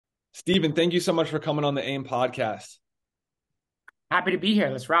Steven, thank you so much for coming on the AIM podcast. Happy to be here.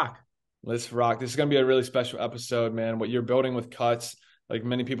 Let's rock. Let's rock. This is going to be a really special episode, man. What you're building with Cuts, like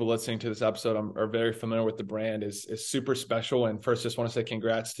many people listening to this episode are very familiar with the brand, is super special. And first, just want to say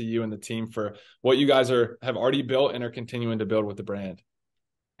congrats to you and the team for what you guys have already built and are continuing to build with the brand.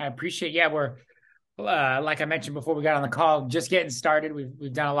 I appreciate. Yeah, we're like I mentioned before we got on the call, just getting started.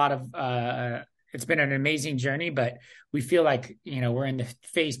 We've done a lot of. It's been an amazing journey, but we feel like we're in the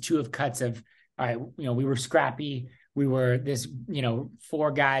phase two of cuts of. All right, we were scrappy. We were this,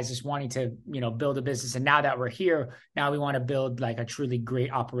 four guys just wanting to, build a business. And now that we're here, now we want to build like a truly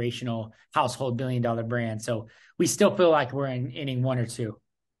great operational household $1 billion brand. So we still feel like we're in inning one or two.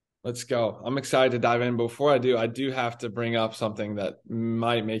 Let's go. I'm excited to dive in. But before I do have to bring up something that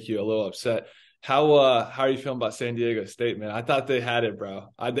might make you a little upset. How are you feeling about San Diego State, man? I thought they had it, bro.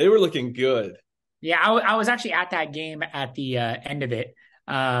 They were looking good. Yeah, I was actually at that game at the end of it.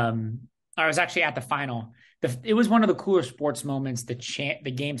 I was actually at the final. It was one of the cooler sports moments. The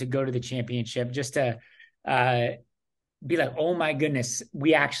game to go to the championship, just to uh, be like, oh my goodness,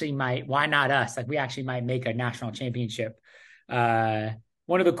 we actually might. Why not us? Like we actually might make a national championship.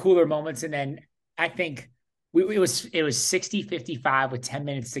 One of the cooler moments, and then I think it was 60-55 with 10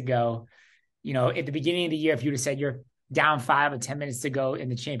 minutes to go. At the beginning of the year, if you'd have said you're down 5 with 10 minutes to go in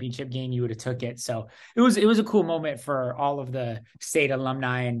the championship game, you would have took it. So it was a cool moment for all of the state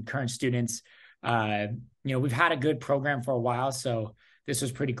alumni and current students. We've had a good program for a while, so this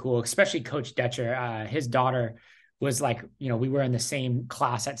was pretty cool, especially Coach Detcher. His daughter was like, we were in the same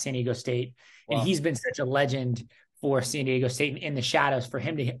class at San Diego State, and Wow. he's been such a legend for San Diego State in the shadows. For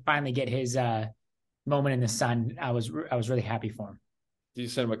him to finally get his moment in the sun, I was really happy for him. Do you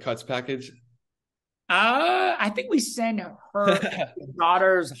send them a Cuts package? I think we send her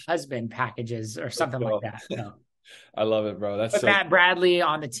daughter's husband packages or Let's something like go. that. So, I love it, bro. That's but so Matt Bradley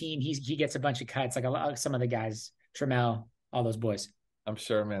on the team, he gets a bunch of cuts, like some of the guys, Trammell, all those boys. I'm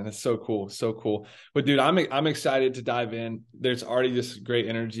sure, man. That's so cool. So cool. But dude, I'm excited to dive in. There's already just great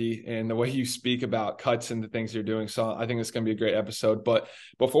energy and the way you speak about cuts and the things you're doing. So I think it's going to be a great episode. But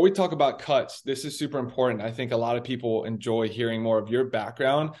before we talk about cuts, this is super important. I think a lot of people enjoy hearing more of your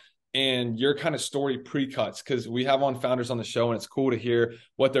background and your kind of story pre-cuts, because we have on founders on the show and it's cool to hear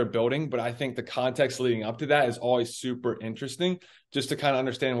what they're building. But I think the context leading up to that is always super interesting, just to kind of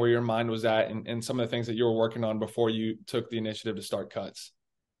understand where your mind was at and some of the things that you were working on before you took the initiative to start Cuts.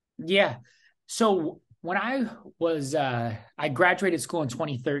 Yeah. So when I graduated school in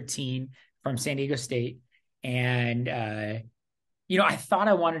 2013 from San Diego State, and I thought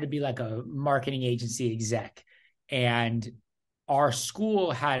I wanted to be like a marketing agency exec, and our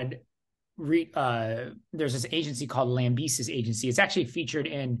school had there's this agency called Lambesis Agency. It's actually featured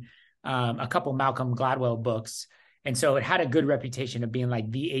in a couple Malcolm Gladwell books, and so it had a good reputation of being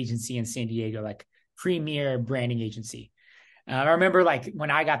like the agency in San Diego, like premier branding agency. I remember like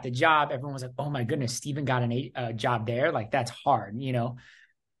when I got the job, everyone was like, "Oh my goodness, Steven got a job there. Like that's hard."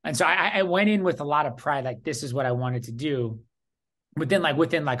 And so I went in with a lot of pride, like this is what I wanted to do. But then, like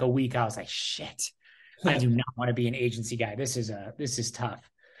within like a week, I was like, "Shit, I do not want to be an agency guy. This is tough."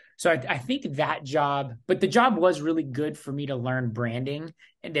 So I think that job, but the job was really good for me to learn branding,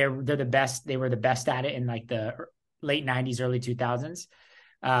 and they're the best. They were the best at it in like the late '90s, early 2000s.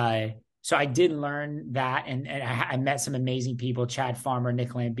 So I did learn that, and I met some amazing people: Chad Farmer, Nick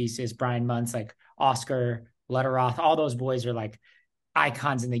Lambesis, Brian Muntz, like Oscar Letteroth. All those boys are like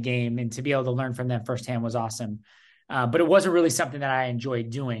icons in the game, and to be able to learn from them firsthand was awesome. But it wasn't really something that I enjoyed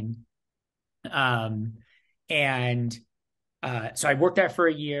doing. Um, and So I worked there for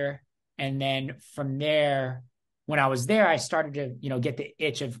a year, and then from there, when I was there, I started to get the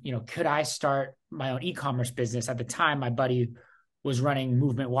itch of could I start my own e-commerce business? At the time, my buddy was running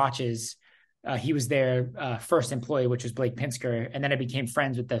Movement Watches. He was their first employee, which was Blake Pinsker, and then I became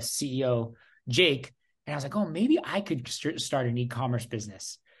friends with the CEO Jake, and I was like, oh, maybe I could start an e-commerce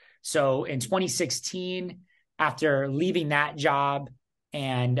business. So in 2016, after leaving that job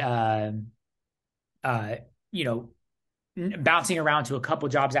and uh, you know bouncing around to a couple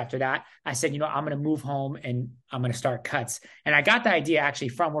jobs after that, I said, I'm going to move home and I'm going to start Cuts. And I got the idea actually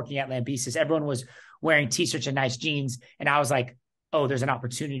from working at Lambesis. Everyone was wearing t-shirts and nice jeans. And I was like, oh, there's an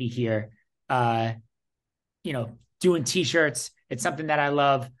opportunity here. Uh, Doing t-shirts. It's something that I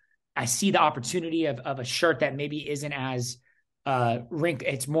love. I see the opportunity of a shirt that maybe isn't as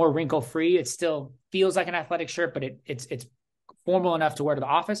it's more wrinkle free. It still feels like an athletic shirt, but it's formal enough to wear to the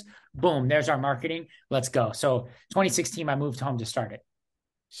office. Boom, there's our marketing. Let's go. So 2016, I moved home to start it.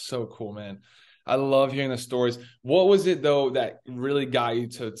 So cool, man. I love hearing the stories. What was it though that really got you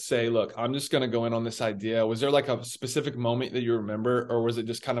to say, look, I'm just going to go in on this idea? Was there like a specific moment that you remember, or was it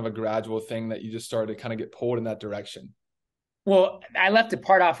just kind of a gradual thing that you just started to kind of get pulled in that direction? Well, I left a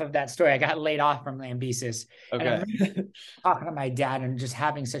part off of that story. I got laid off from Lambesis, and I Okay. remember talking to my dad and just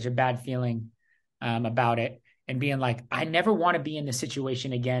having such a bad feeling about it, and being like, I never want to be in the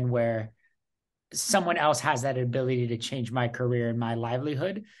situation again where someone else has that ability to change my career and my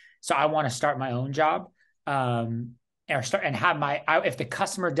livelihood. So I want to start my own job, or start and have if the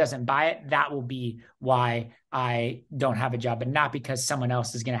customer doesn't buy it, that will be why I don't have a job, but not because someone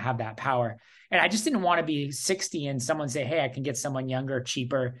else is going to have that power. And I just didn't want to be 60 and someone say, hey, I can get someone younger,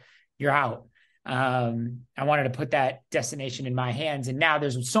 cheaper, you're out. I wanted to put that destination in my hands. And now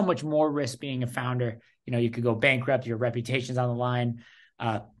there's so much more risk being a founder. You could go bankrupt, your reputation's on the line.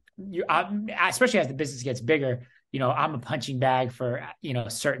 Especially as the business gets bigger, I'm a punching bag for,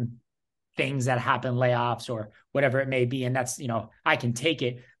 certain things that happen, layoffs or whatever it may be. And that's, I can take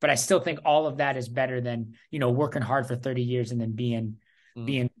it, but I still think all of that is better than, working hard for 30 years and then being,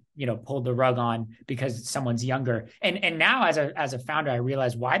 pulled the rug on because someone's younger. And now as a founder, I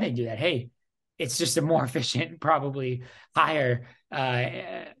realize why they do that. Hey, it's just a more efficient, probably higher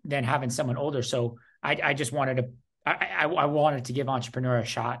than having someone older. So I just wanted to, I wanted to give entrepreneur a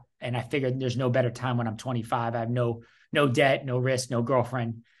shot, and I figured there's no better time when I'm 25. I have no debt, no risk, no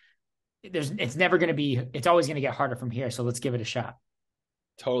girlfriend. It's always going to get harder from here. So let's give it a shot.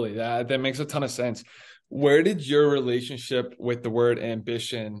 Totally. That makes a ton of sense. Where did your relationship with the word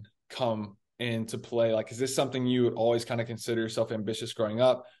ambition come into play? Like, is this something you would always kind of consider yourself ambitious growing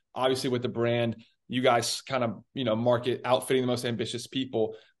up? Obviously, with the brand, you guys kind of, market outfitting the most ambitious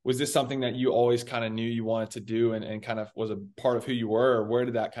people. Was this something that you always kind of knew you wanted to do and kind of was a part of who you were, or where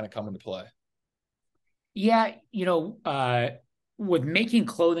did that kind of come into play? Yeah, with making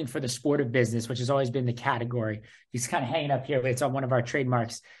clothing for the sport of business, which has always been the category, it's kind of hanging up here. It's on one of our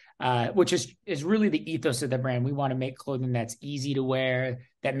trademarks, which is really the ethos of the brand. We want to make clothing that's easy to wear,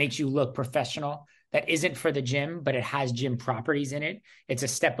 that makes you look professional, that isn't for the gym, but it has gym properties in it. It's a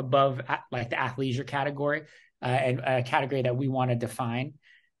step above like the athleisure category, and a category that we want to define.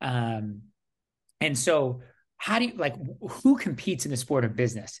 And so how do you who competes in the sport of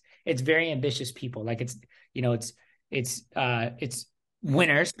business? It's very ambitious people. Like it's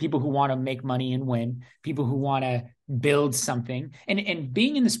winners, people who want to make money and win, people who want to build something. And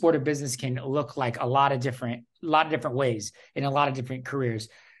being in the sport of business can look like a lot of different ways in a lot of different careers.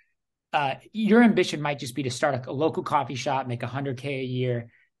 Your ambition might just be to start a local coffee shop, make $100K a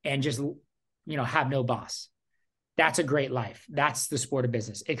year, and just, have no boss. That's a great life. That's the sport of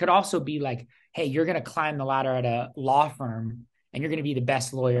business. It could also be like, hey, you're going to climb the ladder at a law firm and you're going to be the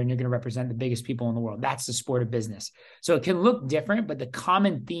best lawyer and you're going to represent the biggest people in the world. That's the sport of business. So it can look different, but the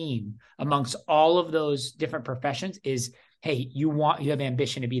common theme amongst all of those different professions is, hey, you have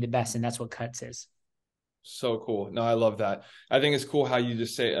ambition to be the best. And that's what Cuts is. So cool. No, I love that. I think it's cool how you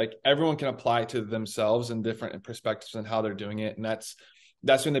just say like everyone can apply it to themselves and different perspectives and how they're doing it. And that's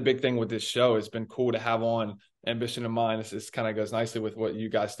been the big thing with this show. It's been cool to have on ambition in mind. This kind of goes nicely with what you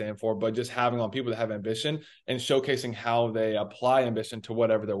guys stand for, but just having on people that have ambition and showcasing how they apply ambition to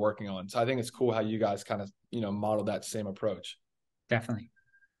whatever they're working on. So I think it's cool how you guys kind of, model that same approach. Definitely.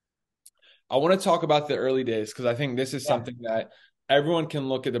 I want to talk about the early days because I think this is something that everyone can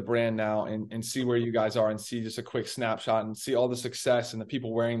look at the brand now and see where you guys are and see just a quick snapshot and see all the success and the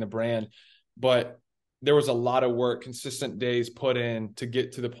people wearing the brand. But there was a lot of work, consistent days put in to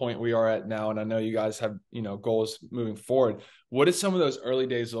get to the point we are at now. And I know you guys have, goals moving forward. What did some of those early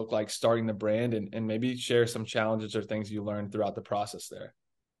days look like starting the brand, and maybe share some challenges or things you learned throughout the process there?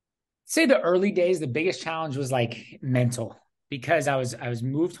 Say the early days, the biggest challenge was like mental, because I was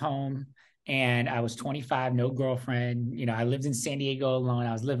moved home and I was 25, no girlfriend. I lived in San Diego alone.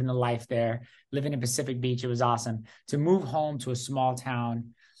 I was living the life there, living in Pacific Beach. It was awesome to move home to a small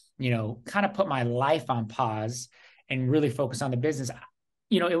town, kind of put my life on pause and really focus on the business.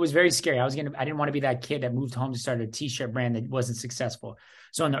 It was very scary. I didn't want to be that kid that moved home to start a t-shirt brand that wasn't successful.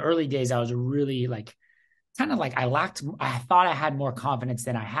 So in the early days, I was really I thought I had more confidence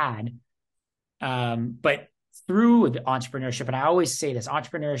than I had. But through the entrepreneurship, and I always say this,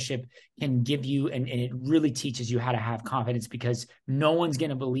 entrepreneurship can give you, and it really teaches you how to have confidence, because no one's going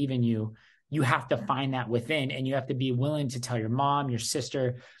to believe in you. You have to find that within, and you have to be willing to tell your mom, your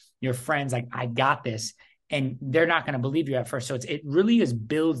sister, your friends, like, I got this, and they're not going to believe you at first. So it really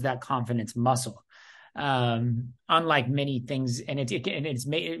builds that confidence muscle. Unlike many things, and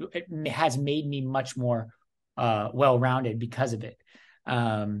it has made me much more well-rounded because of it.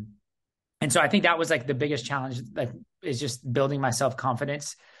 And so I think that was like the biggest challenge, is just building my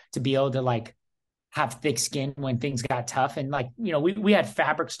self-confidence to be able to have thick skin when things got tough. And like, we had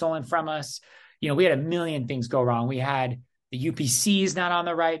fabric stolen from us. We had a million things go wrong. We had the UPCs not on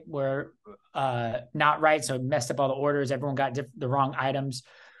the right, were not right. So it messed up all the orders. Everyone got the wrong items.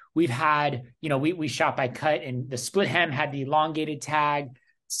 We've had, we shop by cut, and the split hem had the elongated tag,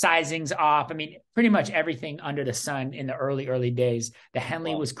 sizing's off. I mean, pretty much everything under the sun in the early days. The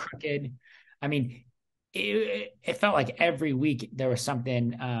Henley Wow. was crooked. I mean, it felt like every week there was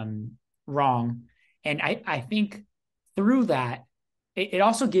something wrong. And I think through that,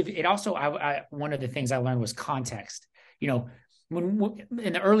 one of the things I learned was context. You know, when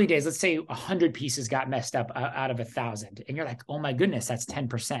in the early days, let's say 100 pieces got messed up out of 1,000, and you're like, oh my goodness, that's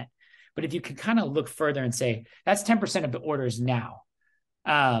 10%. But if you can kind of look further and say that's 10% of the orders now,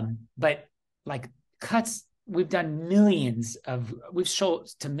 but like cuts, we've sold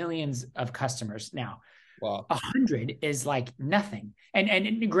to millions of customers now. Wow. 100 is like nothing.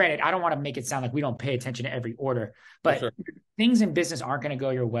 And granted, I don't want to make it sound like we don't pay attention to every order, For but sure. things in business aren't going to go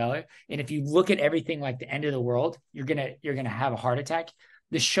your way. And if you look at everything like the end of the world, you're gonna have a heart attack.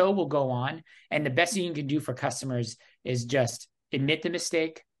 The show will go on, and the best thing you can do for customers is just admit the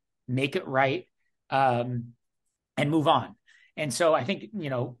mistake, make it right, and move on. And so I think,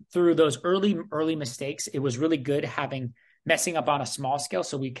 through those early mistakes, it was really good having messing up on a small scale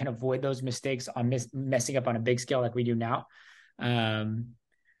so we can avoid those mistakes on messing up on a big scale like we do now. I'm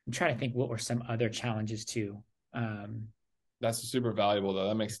trying to think what were some other challenges too. That's super valuable though.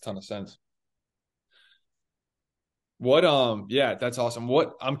 That makes a ton of sense. Yeah, that's awesome.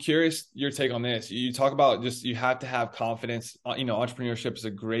 I'm curious your take on this. You talk about just you have to have confidence. Entrepreneurship is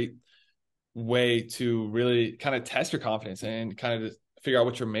a great way to really kind of test your confidence and kind of figure out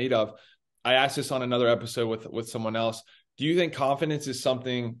what you're made of. I asked this on another episode with someone else. Do you think confidence is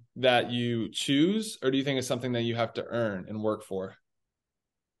something that you choose, or do you think it's something that you have to earn and work for?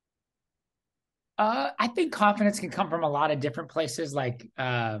 I think confidence can come from a lot of different places. Like,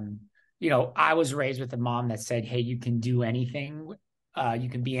 I was raised with a mom that said, "Hey, you can do anything. You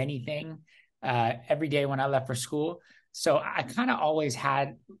can be anything." Every day when I left for school, so I kind of always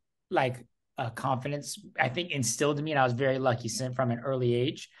had like confidence. I think instilled in me, and I was very lucky from an early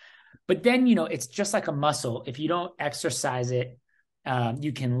age. But then, it's just like a muscle. If you don't exercise it,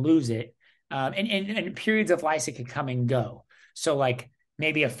 you can lose it. And periods of life, it could come and go. So like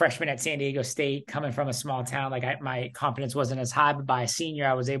maybe a freshman at San Diego State coming from a small town, like my confidence wasn't as high, but by a senior,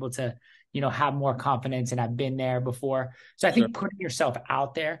 I was able to, have more confidence, and I've been there before. So I Sure. think putting yourself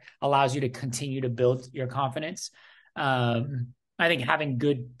out there allows you to continue to build your confidence. I think having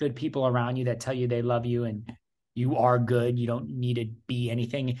good people around you that tell you they love you and you are good, you don't need to be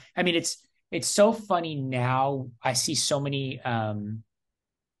anything. I mean, it's so funny now. I see so many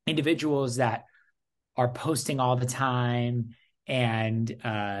individuals that are posting all the time, and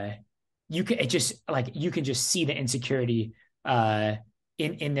you can just see the insecurity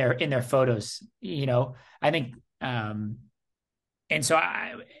in their photos. I think and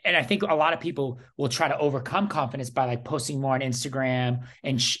I think a lot of people will try to overcome confidence by like posting more on Instagram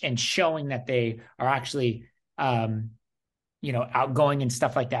and showing that they are actually outgoing and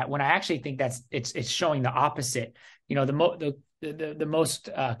stuff like that. When I actually think it's showing the opposite. The most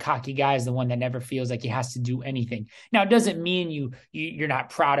cocky guy is the one that never feels like he has to do anything. Now, it doesn't mean you're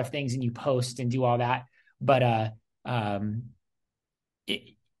not proud of things and you post and do all that, but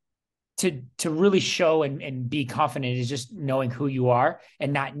to really show and be confident is just knowing who you are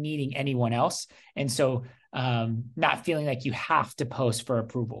and not needing anyone else. And so not feeling like you have to post for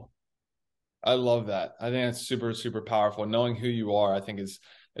approval. I love that. I think that's super, super powerful. Knowing who you are, I think is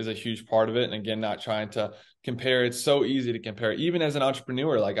a huge part of it. And again, not trying to compare. It's so easy to compare, even as an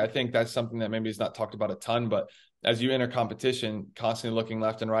entrepreneur. Like I think that's something that maybe is not talked about a ton, but as you enter competition, constantly looking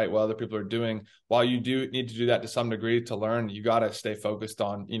left and right what other people are doing, while you do need to do that to some degree to learn, you got to stay focused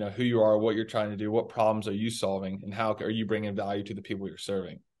on, who you are, what you're trying to do, what problems are you solving, and how are you bringing value to the people you're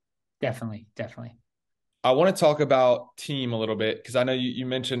serving. Definitely, definitely. I want to talk about team a little bit because I know you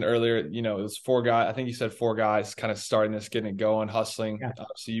mentioned earlier, it was 4 guys. I think you said 4 guys kind of starting this, getting it going, hustling. Yeah.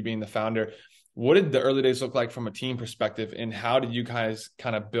 So you being the founder, what did the early days look like from a team perspective, and how did you guys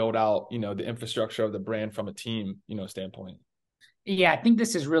kind of build out, the infrastructure of the brand from a team, standpoint? Yeah, I think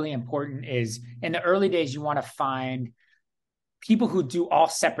this is really important. Is in the early days, you want to find people who do all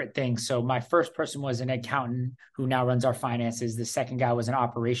separate things. So my first person was an accountant who now runs our finances. The second guy was an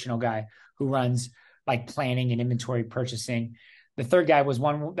operational guy who runs like planning and inventory purchasing. The third guy was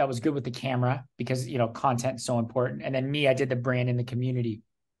one that was good with the camera because, content is so important. And then me, I did the brand in the community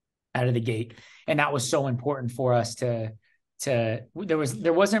out of the gate. And that was so important for us there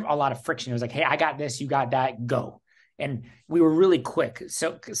wasn't a lot of friction. It was like, hey, I got this, you got that, go. And we were really quick.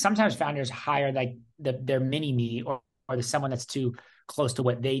 So sometimes founders hire like their mini me, or the someone that's too close to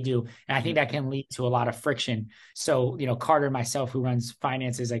what they do. And I think that can lead to a lot of friction. So, Carter and myself, who runs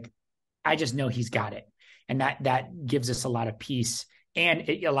finances, like, I just know he's got it. And that gives us a lot of peace. And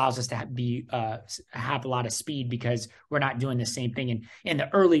it allows us to have a lot of speed because we're not doing the same thing. And in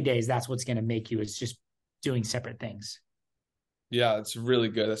the early days, that's what's going to make you. It's just doing separate things. Yeah, it's really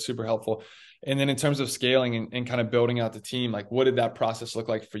good. That's super helpful. And then in terms of scaling and kind of building out the team, like what did that process look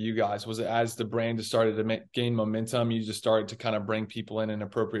like for you guys? Was it as the brand just started to gain momentum, you just started to kind of bring people in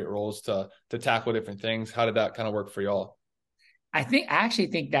appropriate roles to tackle different things? How did that kind of work for y'all? I actually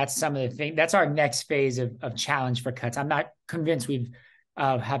think that's some of the thing. That's our next phase of challenge for Cuts. I'm not convinced we've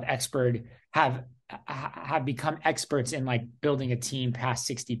have become experts in like building a team past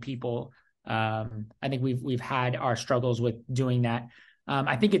 60 people. I think we've had our struggles with doing that.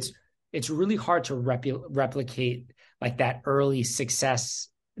 I think it's really hard to replicate like that early success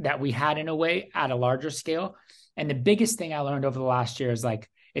that we had in a way at a larger scale. And the biggest thing I learned over the last year is like,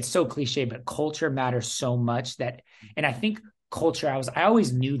 it's so cliche, but culture matters so much and I think culture, I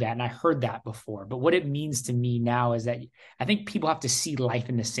always knew that and I heard that before, but what it means to me now is that I think people have to see life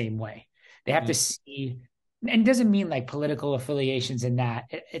in the same way. They have to see, and it doesn't mean like political affiliations in that.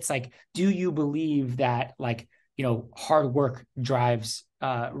 It's like, do you believe that like, hard work drives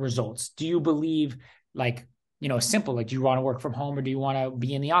results? Do you believe like, simple, like, do you want to work from home or do you want to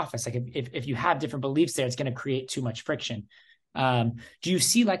be in the office? Like if you have different beliefs there, it's going to create too much friction. Do you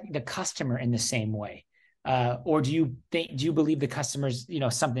see like the customer in the same way? Or do you believe the customer's,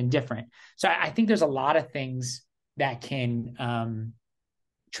 something different? So I think there's a lot of things that can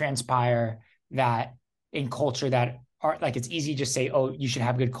transpire that in culture that are like, it's easy to just say, oh, you should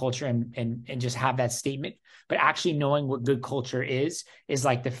have good culture and just have that statement. But actually knowing what good culture is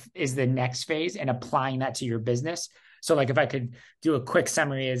like is the next phase, and applying that to your business. So like if I could do a quick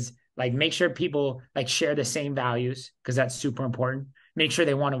summary is like, make sure people like share the same values, because that's super important. Make sure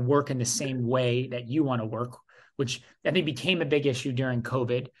they want to work in the same way that you want to work, which I think became a big issue during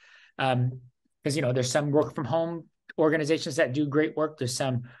COVID. Because, there's some work from home organizations that do great work. There's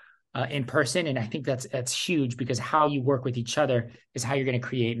some in person. And I think that's huge, because how you work with each other is how you're going to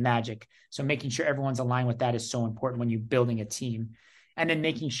create magic. So making sure everyone's aligned with that is so important when you're building a team. And then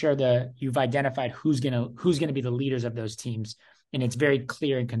making sure that you've identified who's going to be the leaders of those teams. And it's very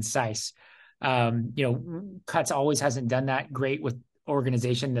clear and concise. Cuts always hasn't done that great with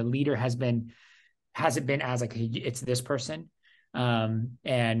organization. The leader hasn't been as like, it's this person.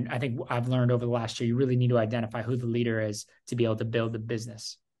 And I think I've learned over the last year, you really need to identify who the leader is to be able to build the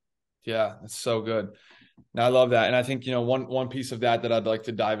business. Yeah, that's so good. And I love that. And I think, one piece of that I'd like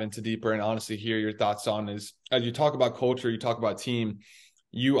to dive into deeper and honestly hear your thoughts on is, as you talk about culture, you talk about team,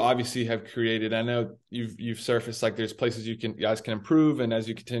 you obviously have created, I know you've surfaced like there's places you guys can improve. And as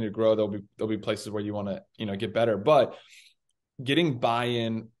you continue to grow, there'll be places where you want to, get better, but getting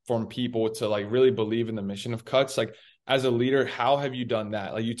buy-in from people to like really believe in the mission of Cuts, like as a leader, how have you done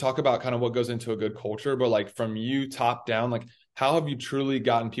that? Like you talk about kind of what goes into a good culture, but like from you top down, like how have you truly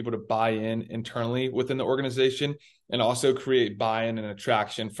gotten people to buy in internally within the organization, and also create buy-in and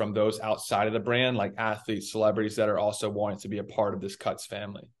attraction from those outside of the brand, like athletes, celebrities that are also wanting to be a part of this Cuts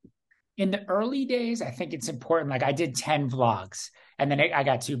family? In the early days, I think it's important. Like I did 10 vlogs and then I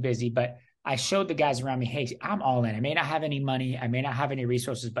got too busy, but I showed the guys around me, hey, I'm all in. I may not have any money, I may not have any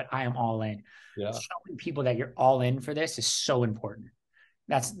resources, but I am all in. Yeah. Showing people that you're all in for this is so important.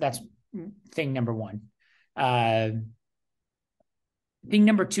 That's thing number one. Thing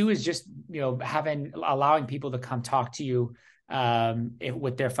number two is just, allowing people to come talk to you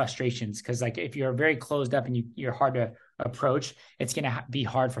with their frustrations. Because like if you're very closed up and you're hard to approach, it's going to be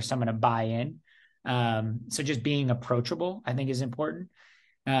hard for someone to buy in. So just being approachable, I think, is important.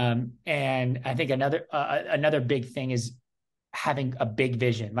 And I think another big thing is having a big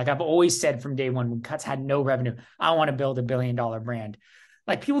vision. Like I've always said from day one, when Cuts had no revenue, I want to build $1 billion brand.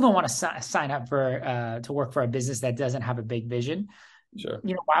 Like people don't want to sign up to work for a business that doesn't have a big vision. Sure.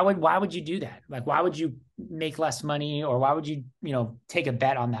 Why would you do that? Like, why would you make less money, or why would you, take a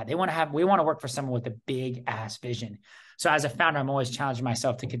bet on that? We want to work for someone with a big ass vision. So as a founder, I'm always challenging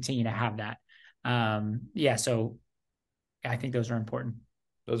myself to continue to have that. So I think those are important.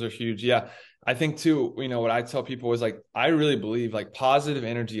 Those are huge. Yeah. I think too, what I tell people is like, I really believe like positive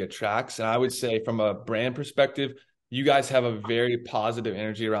energy attracts. And I would say from a brand perspective, you guys have a very positive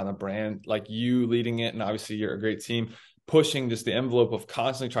energy around the brand, like you leading it. And obviously you're a great team, pushing just the envelope of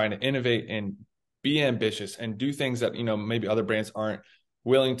constantly trying to innovate and be ambitious and do things that, maybe other brands aren't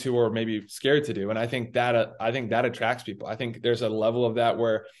willing to, or maybe scared to do. And I think that attracts people. I think there's a level of that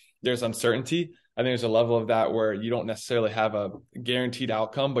where there's uncertainty, I think there's a level of that where you don't necessarily have a guaranteed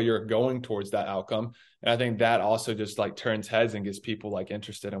outcome, but you're going towards that outcome. And I think that also just like turns heads and gets people like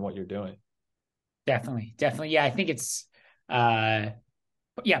interested in what you're doing. Definitely, definitely. Yeah, I think it's uh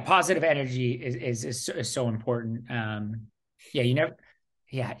yeah, positive energy is so important. Yeah, you never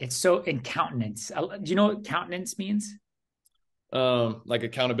yeah, it's so in countenance. Do you know what countenance means? Like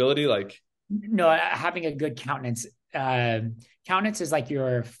accountability, like, No, having a good countenance. Countenance is like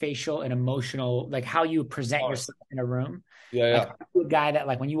your facial and emotional, like how you present oh, yourself in a room. yeah, Like yeah. a guy that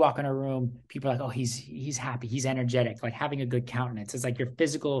like when you walk in a room, people are like, oh, he's happy, he's energetic. Like having a good countenance. It's like your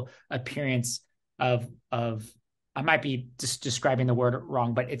physical appearance of I might be just describing the word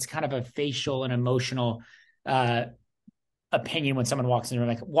wrong, but it's kind of a facial and emotional uh opinion when someone walks in the room,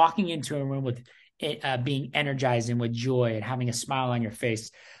 like walking into a room with it, being energized and with joy and having a smile on your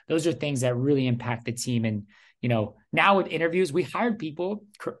face. Those are things that really impact the team. And, now with interviews, we hired people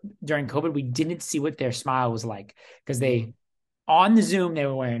during COVID. We didn't see what their smile was like because on the Zoom, they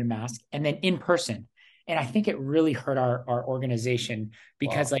were wearing a mask and then in person. And I think it really hurt our organization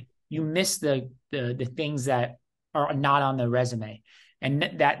because Wow. like you miss the things that are not on the resume and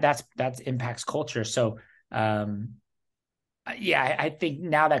that impacts culture. So, yeah, I think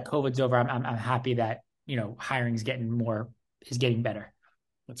now that COVID's over, I'm happy that hiring is getting better.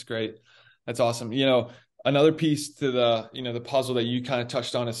 That's great. That's awesome. Another piece to the puzzle that you kind of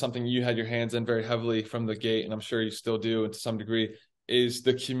touched on is something you had your hands in very heavily from the gate, and I'm sure you still do to some degree, is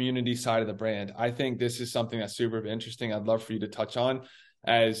the community side of the brand. I think this is something that's super interesting. I'd love for you to touch on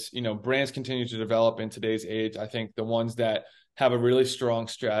as, brands continue to develop in today's age. I think the ones that have a really strong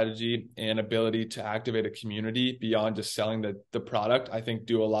strategy and ability to activate a community beyond just selling the product, I think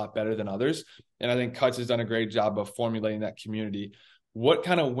do a lot better than others. And I think Cuts has done a great job of formulating that community. What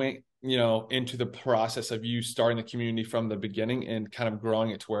kind of went, into the process of you starting the community from the beginning and kind of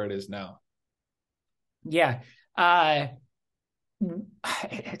growing it to where it is now? Yeah. Uh,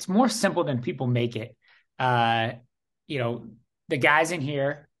 it's more simple than people make it. Uh, you know, the guys in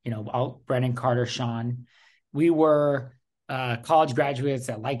here, Brennan, Carter, Sean, we were college graduates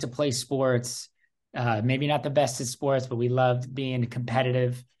that like to play sports. Maybe not the best at sports, but we loved being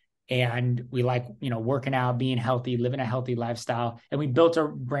competitive and we like, working out, being healthy, living a healthy lifestyle. And we built a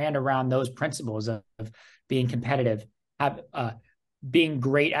brand around those principles of being competitive, being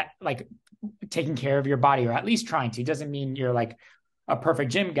great at like taking care of your body, or at least trying to. Doesn't mean you're like a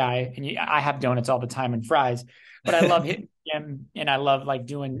perfect gym guy. And I have donuts all the time and fries, but I love hitting the gym and I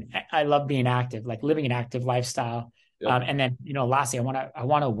love being active, like living an active lifestyle. Yep. And then, lastly, I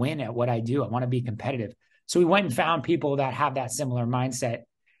want to win at what I do. I want to be competitive. So we went and found people that have that similar mindset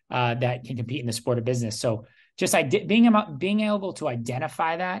that can compete in the sport of business. So just being able to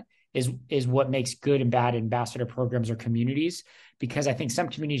identify that is what makes good and bad ambassador programs or communities, because I think some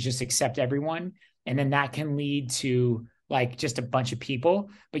communities just accept everyone, and then that can lead to like just a bunch of people,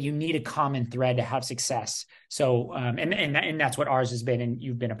 but you need a common thread to have success. So, and that's what ours has been, and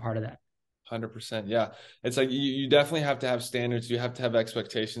you've been a part of that. 100%. Yeah. It's like you definitely have to have standards, you have to have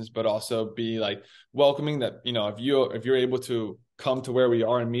expectations, but also be like welcoming that, if you're able to come to where we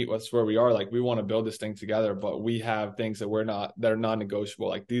are and meet us where we are, like we want to build this thing together, but we have things that that are non-negotiable.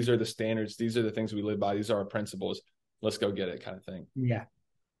 Like these are the standards, these are the things we live by, these are our principles. Let's go get it kind of thing. Yeah.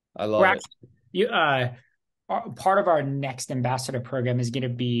 I We're love it. actually, part of our next ambassador program is going to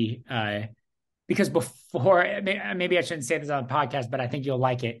be, because before, maybe I shouldn't say this on the podcast, but I think you'll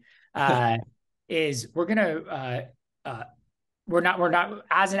like it. Is we're gonna we're not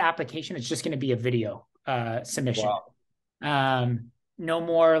as an application. It's just going to be a video submission. Wow. No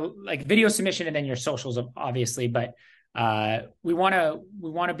more like video submission and then your socials, obviously, but we want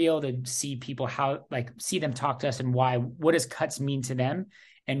to be able to see people see them talk to us and what does Cuts mean to them,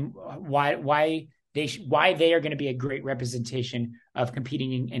 and why they are going to be a great representation of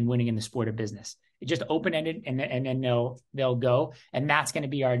competing and winning in the sport of business. It's just open ended, and then they'll go, and that's going to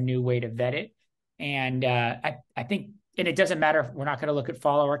be our new way to vet it. And I think, and it doesn't matter if we're not going to look at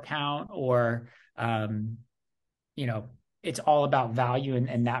follower count or it's all about value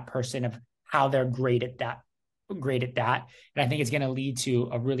and that person of how they're great at that. And I think it's going to lead to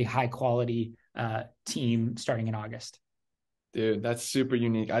a really high quality team starting in August. Dude, that's super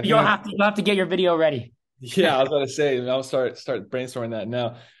unique. I think You'll have to get your video ready. yeah, I was about to say, I'll start brainstorming that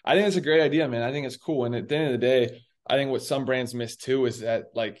now. I think it's a great idea, man. I think it's cool. And at the end of the day, I think what some brands miss too is that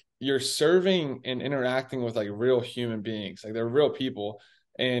like you're serving and interacting with like real human beings, like they're real people.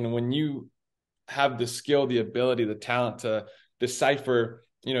 And when you have the skill, the ability, the talent to decipher,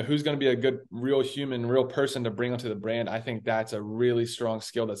 who's going to be a good, real human, real person to bring onto the brand, I think that's a really strong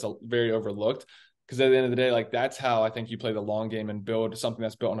skill that's very overlooked. Because at the end of the day, like that's how I think you play the long game and build something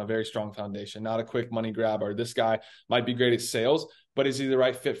that's built on a very strong foundation, not a quick money grab, or this guy might be great at sales, but is he the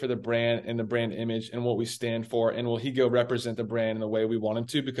right fit for the brand and the brand image and what we stand for? And will he go represent the brand in the way we want him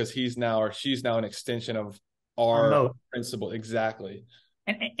to? Because he's now, or she's now, an extension of Our our moat. principle. Exactly.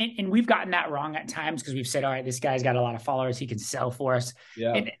 And we've gotten that wrong at times because we've said, all right, this guy's got a lot of followers. He can sell for us.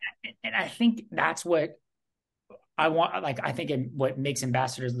 Yeah. And I think that's what I want. Like, I think what makes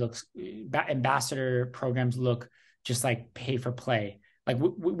ambassador programs look just like pay for play. Like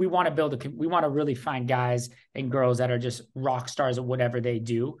we want to we want to really find guys and girls that are just rock stars at whatever they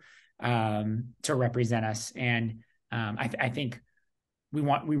do, to represent us. And I think we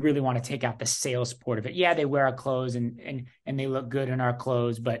really want to take out the sales part of it. Yeah, they wear our clothes and they look good in our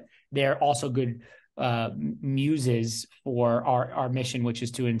clothes, but they're also good muses for our mission, which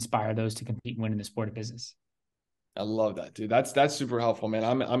is to inspire those to compete and win in the sport of business. I love that, dude. That's super helpful, man.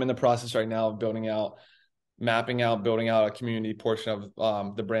 I'm in the process right now of building out a community portion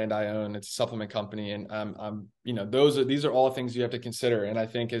of the brand I own. It's a supplement company, and I'm these are all things you have to consider. And I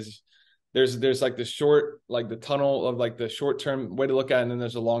think there's like the short, like the tunnel of like the short term way to look at it, and then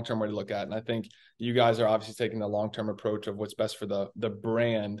there's a long term way to look at it. And I think you guys are obviously taking the long term approach of what's best for the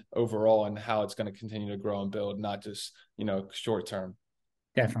brand overall and how it's going to continue to grow and build, not just short term.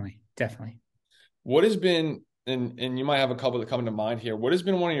 Definitely. What has been, and you might have a couple that come to mind here, what has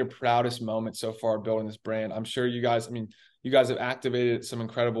been one of your proudest moments so far building this brand? I'm sure you guys have activated some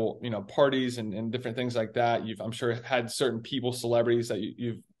incredible, parties and different things like that. I'm sure had certain people, celebrities that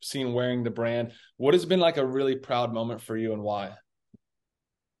you've seen wearing the brand. What has been like a really proud moment for you, and why?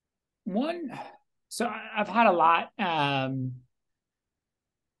 So I've had a lot.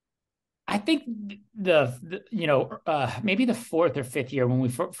 I think maybe the fourth or fifth year when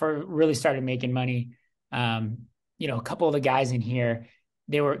we really started making money, a couple of the guys in here,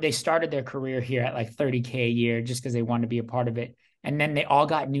 they started their career here at like 30K a year just because they wanted to be a part of it. And then they all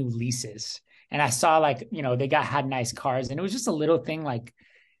got new leases. And I saw like, they had nice cars, and it was just a little thing like,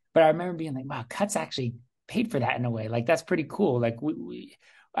 but I remember being like, wow, Cuts actually paid for that in a way. Like, that's pretty cool. Like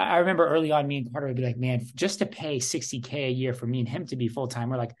I remember early on, me and Carter would be like, man, just to pay 60K a year for me and him to be full-time,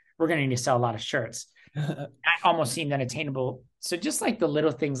 we're going to need to sell a lot of shirts. That almost seemed unattainable. So just like the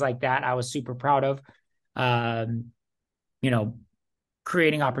little things like that, I was super proud of, you know,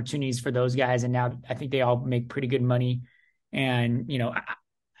 creating opportunities for those guys. And now I think they all make pretty good money. And,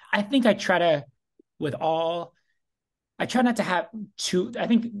 I think I try not to have I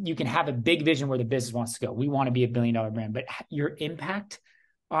think you can have a big vision where the business wants to go. We want to be $1 billion brand, but your impact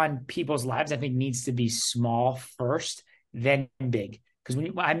on people's lives, I think, needs to be small first, then big. Because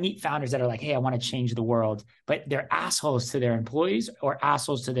when I meet founders that are like, hey, I want to change the world, but they're assholes to their employees or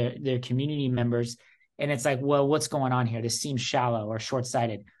assholes to their community members. And it's like, well, what's going on here? This seems shallow or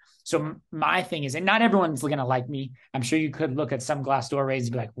short-sighted. So my thing is, and not everyone's going to like me. I'm sure you could look at some Glassdoor ratings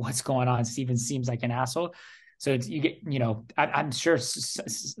and be like, what's going on? Steven seems like an asshole. So I'm sure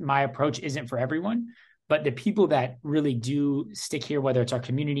my approach isn't for everyone, but the people that really do stick here, whether it's our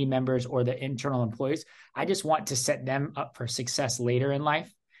community members or the internal employees, I just want to set them up for success later in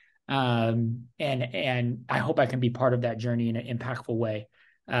life. And I hope I can be part of that journey in an impactful way.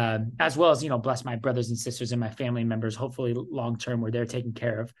 As well as, bless my brothers and sisters and my family members, hopefully long-term, where they're taken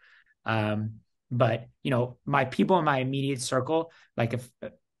care of. But my people in my immediate circle, like if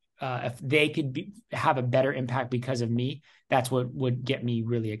they could have a better impact because of me, that's what would get me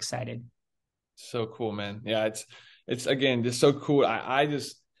really excited. So cool, man. Yeah. It's again, just so cool. I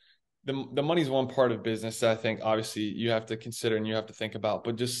just, the money's one part of business that I think obviously you have to consider and you have to think about,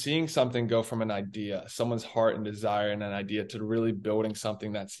 but just seeing something go from an idea, someone's heart and desire and an idea, to really building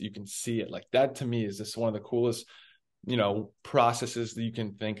something you can see it, like that, to me is just one of the coolest, processes that you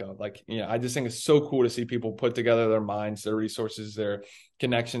can think of. Like, I just think it's so cool to see people put together their minds, their resources, their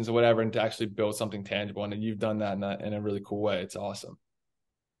connections or whatever, and to actually build something tangible. And you've done that in a really cool way. It's awesome.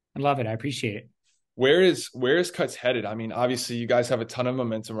 I love it. I appreciate it. Where is Cuts headed? I mean, obviously you guys have a ton of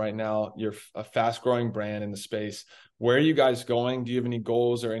momentum right now. You're a fast growing brand in the space. Where are you guys going? Do you have any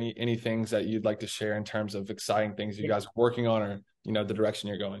goals or any things that you'd like to share in terms of exciting things you guys are working on, or, the direction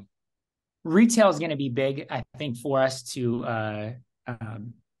you're going? Retail is going to be big, I think, for us to,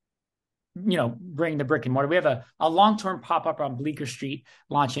 bring the brick and mortar. We have a long-term pop-up on Bleecker Street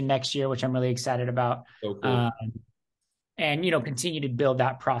launching next year, which I'm really excited about. So cool. And, continue to build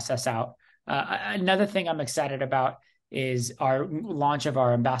that process out. Another thing I'm excited about is our launch of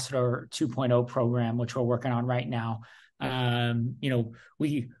our Ambassador 2.0 program, which we're working on right now.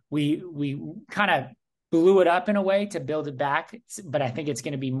 We kind of blew it up in a way to build it back, but I think it's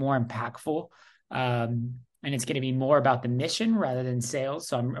going to be more impactful. And it's going to be more about the mission rather than sales.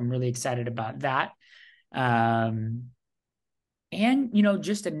 So I'm really excited about that. Um, and,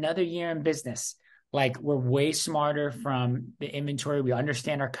 just another year in business. Like we're way smarter from the inventory. We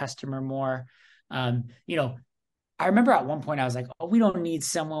understand our customer more. Um, you know, I remember at one point I was like, "Oh, we don't need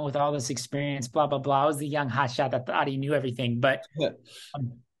someone with all this experience." Blah blah blah. I was the young hotshot that thought he knew everything, but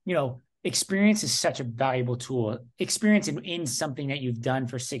Yeah, experience is such a valuable tool. Experience in something that you've done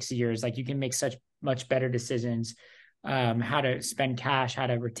for 6 years, like you can make such much better decisions. How to spend cash, how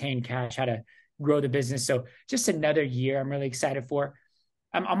to retain cash, how to grow the business. So just another year, I'm really excited for.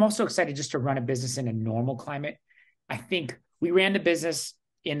 I'm also excited just to run a business in a normal climate. I think we ran the business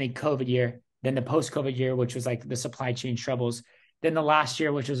in the COVID year, then the post-COVID year, which was like the supply chain troubles, then the last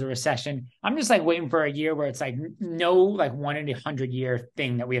year, which was a recession. I'm just like waiting for a year where it's like no like 1 in 100 year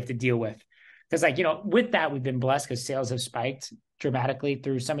thing that we have to deal with. Because like, with that, we've been blessed because sales have spiked dramatically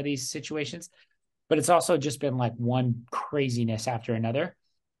through some of these situations. But it's also just been like one craziness after another.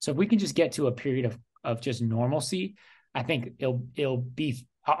 So if we can just get to a period of just normalcy, I think it'll be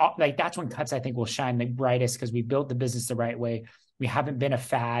like that's when cuts I think will shine the brightest because we built the business the right way. We haven't been a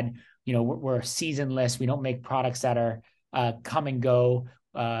fad. We're seasonless. We don't make products that are come and go.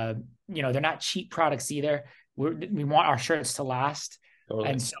 They're not cheap products either. We want our shirts to last. totally.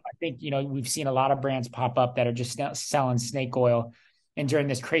 And so I think, we've seen a lot of brands pop up that are just selling snake oil. And during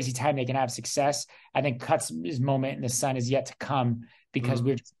this crazy time, they can have success. I think Cuts' moment in the sun is yet to come because Mhm.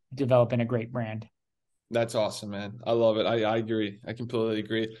 we're developing a great brand. That's awesome, man. I love it. I agree. I completely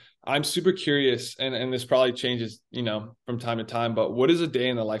agree. I'm super curious, and this probably changes, from time to time, but what does a day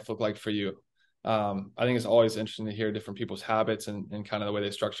in the life look like for you? I think it's always interesting to hear different people's habits and kind of the way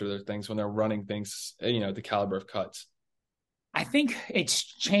they structure their things when they're running things, the caliber of Cuts. I think it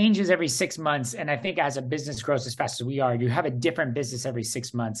changes every 6 months. And I think as a business grows as fast as we are, you have a different business every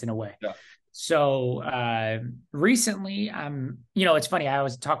 6 months in a way. Yeah. So recently, it's funny. I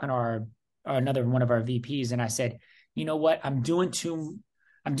was talking to another one of our VPs, and I said, you know what, I'm doing too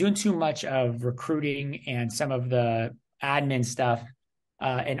much of recruiting and some of the admin stuff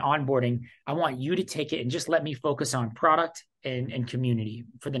and onboarding. I want you to take it and just let me focus on product and community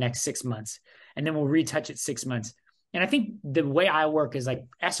for the next 6 months, and then we'll retouch it 6 months. And I think the way I work is like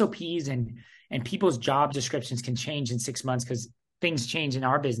SOPs and people's job descriptions can change in 6 months because things change in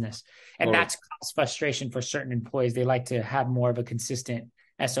our business. And Totally. that's cause frustration for certain employees. They like to have more of a consistent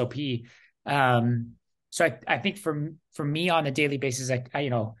SOP. So I think for me on a daily basis,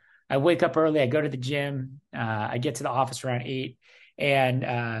 I wake up early, I go to the gym, I get to the office around 8 and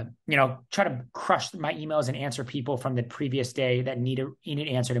try to crush my emails and answer people from the previous day that need an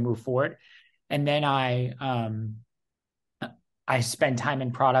answer to move forward. And then I spend time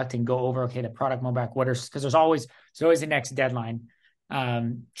in product and go over, okay, the product rollback, because there's always the next deadline.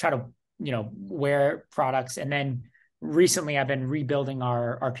 Try to, wear products. And then recently I've been rebuilding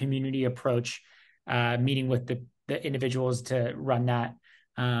our community approach, meeting with the individuals to run that.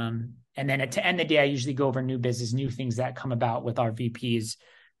 And then to end the day, I usually go over new business, new things that come about with our VPs,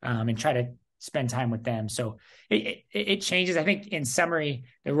 and try to spend time with them. So it changes. I think in summary,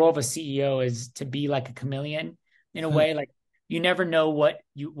 the role of a CEO is to be like a chameleon in a way. Like you never know what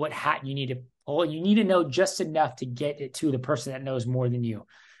hat you need to pull. You need to know just enough to get it to the person that knows more than you.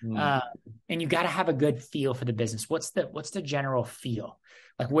 Mm. Uh, and you got to have a good feel for the business. What's the general feel?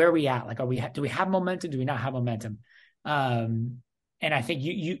 Like where are we at? Like do we have momentum? Do we not have momentum? And I think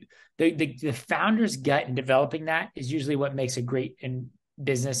the founder's gut in developing that is usually what makes a great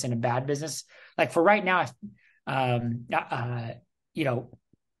business and a bad business. Like for right now, um, uh, you know,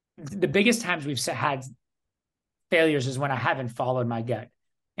 the biggest times we've had failures is when I haven't followed my gut.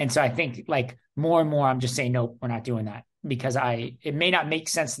 And so I think like more and more, I'm just saying, nope, we're not doing that because it may not make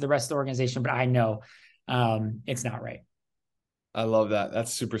sense to the rest of the organization, but I know it's not right. I love that.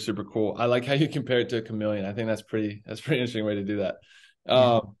 That's super, super cool. I like how you compare it to a chameleon. I think that's pretty interesting way to do that.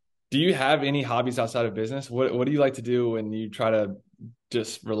 Yeah. Do you have any hobbies outside of business? What do you like to do when you try to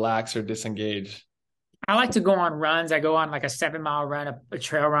just relax or disengage? I like to go on runs. I go on like a 7 mile run, a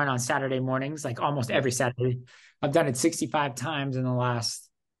trail run on Saturday mornings, like almost every Saturday. I've done it 65 times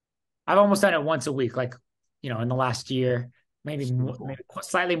I've almost done it once a week, like, in the last year, Super maybe cool.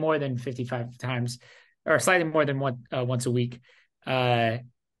 slightly more than 55 times or slightly more than once a week. Uh,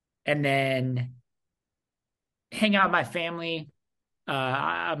 and then hang out with my family.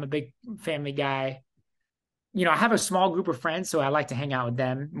 I'm a big family guy. I have a small group of friends, so I like to hang out with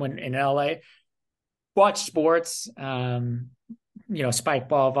them when in LA. Watch sports, spike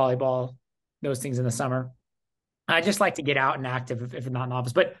ball, volleyball, those things in the summer. I just like to get out and active if I'm not in the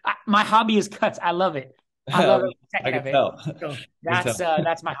office. But my hobby is cuts. I love it. I love every I second can of it. tell. So I can that's tell. uh,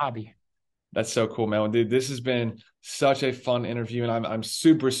 that's my hobby. That's so cool, man. Well, dude, this has been such a fun interview, and I'm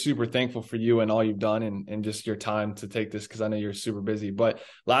super, super thankful for you and all you've done and just your time to take this, because I know you're super busy. But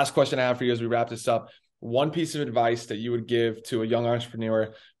last question I have for you as we wrap this up: one piece of advice that you would give to a young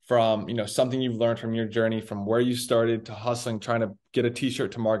entrepreneur from, something you've learned from your journey, from where you started to hustling, trying to get a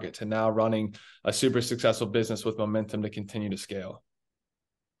t-shirt to market, to now running a super successful business with momentum to continue to scale.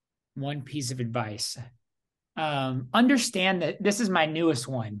 One piece of advice. Understand that this is my newest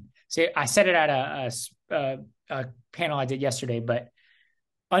one. So I said it at a panel I did yesterday, but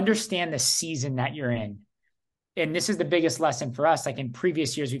understand the season that you're in. And this is the biggest lesson for us. Like in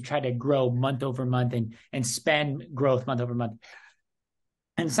previous years, we've tried to grow month over month and spend growth month over month.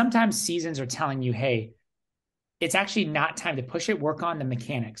 And sometimes seasons are telling you, hey, it's actually not time to push it. Work on the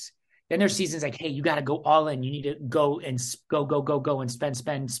mechanics. Then there's seasons like, hey, you got to go all in. You need to go and go and spend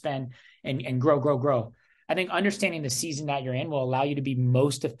and grow. I think understanding the season that you're in will allow you to be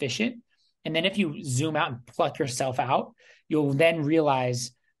most efficient. And then if you zoom out and pluck yourself out, you'll then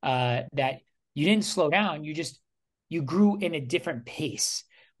realize that you didn't slow down. You grew in a different pace,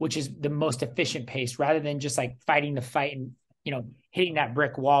 which is the most efficient pace, rather than just like fighting the fight and, hitting that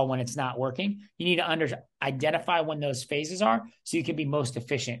brick wall when it's not working. You need to identify when those phases are so you can be most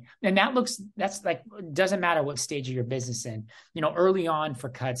efficient. And that's like, doesn't matter what stage of your business in. Early on for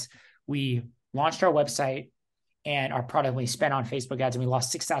Cuts, we launched our website and our product, we spent on Facebook ads and we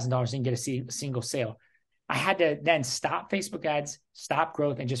lost $6,000 and get a single sale. I had to then stop Facebook ads, stop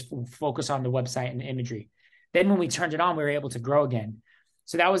growth, and just focus on the website and the imagery. Then when we turned it on, we were able to grow again.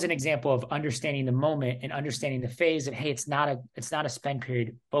 So that was an example of understanding the moment and understanding the phase that, hey, it's not a spend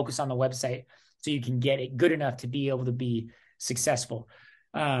period. Focus on the website so you can get it good enough to be able to be successful.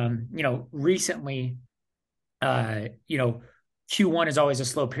 Recently, Q1 is always a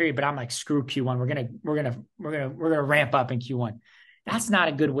slow period, but I'm like, screw Q1. We're gonna ramp up in Q1. That's not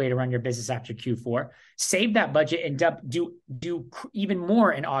a good way to run your business after Q4. Save that budget and do even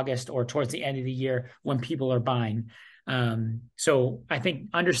more in August or towards the end of the year when people are buying. So I think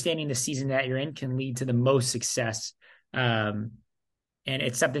understanding the season that you're in can lead to the most success. And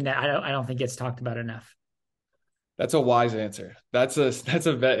it's something that I don't think gets talked about enough. That's a wise answer. That's a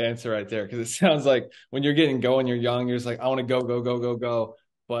vet answer right there. Cause it sounds like when you're getting going, you're young, you're just like, I want to go.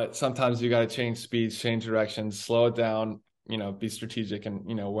 But sometimes you got to change speeds, change directions, slow it down, be strategic and,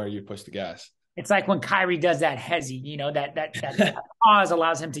 where you push the gas. It's like when Kyrie does that hezzy, that pause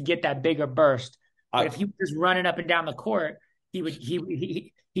allows him to get that bigger burst. But if he was just running up and down the court,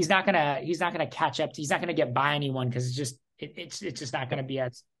 he's not gonna catch up. He's not gonna get by anyone because it's just not gonna be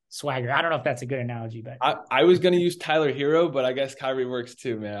as swagger. I don't know if that's a good analogy, but I was gonna use Tyler Hero, but I guess Kyrie works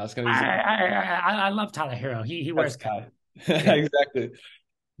too, man. I was gonna use I love Tyler Hero. He wears Kyrie. Exactly.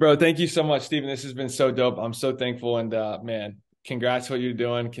 Bro, thank you so much, Steven. This has been so dope. I'm so thankful. And man, congrats what you're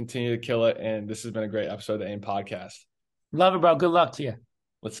doing. Continue to kill it. And this has been a great episode of the AIM podcast. Love it, bro. Good luck to you.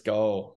 Let's go.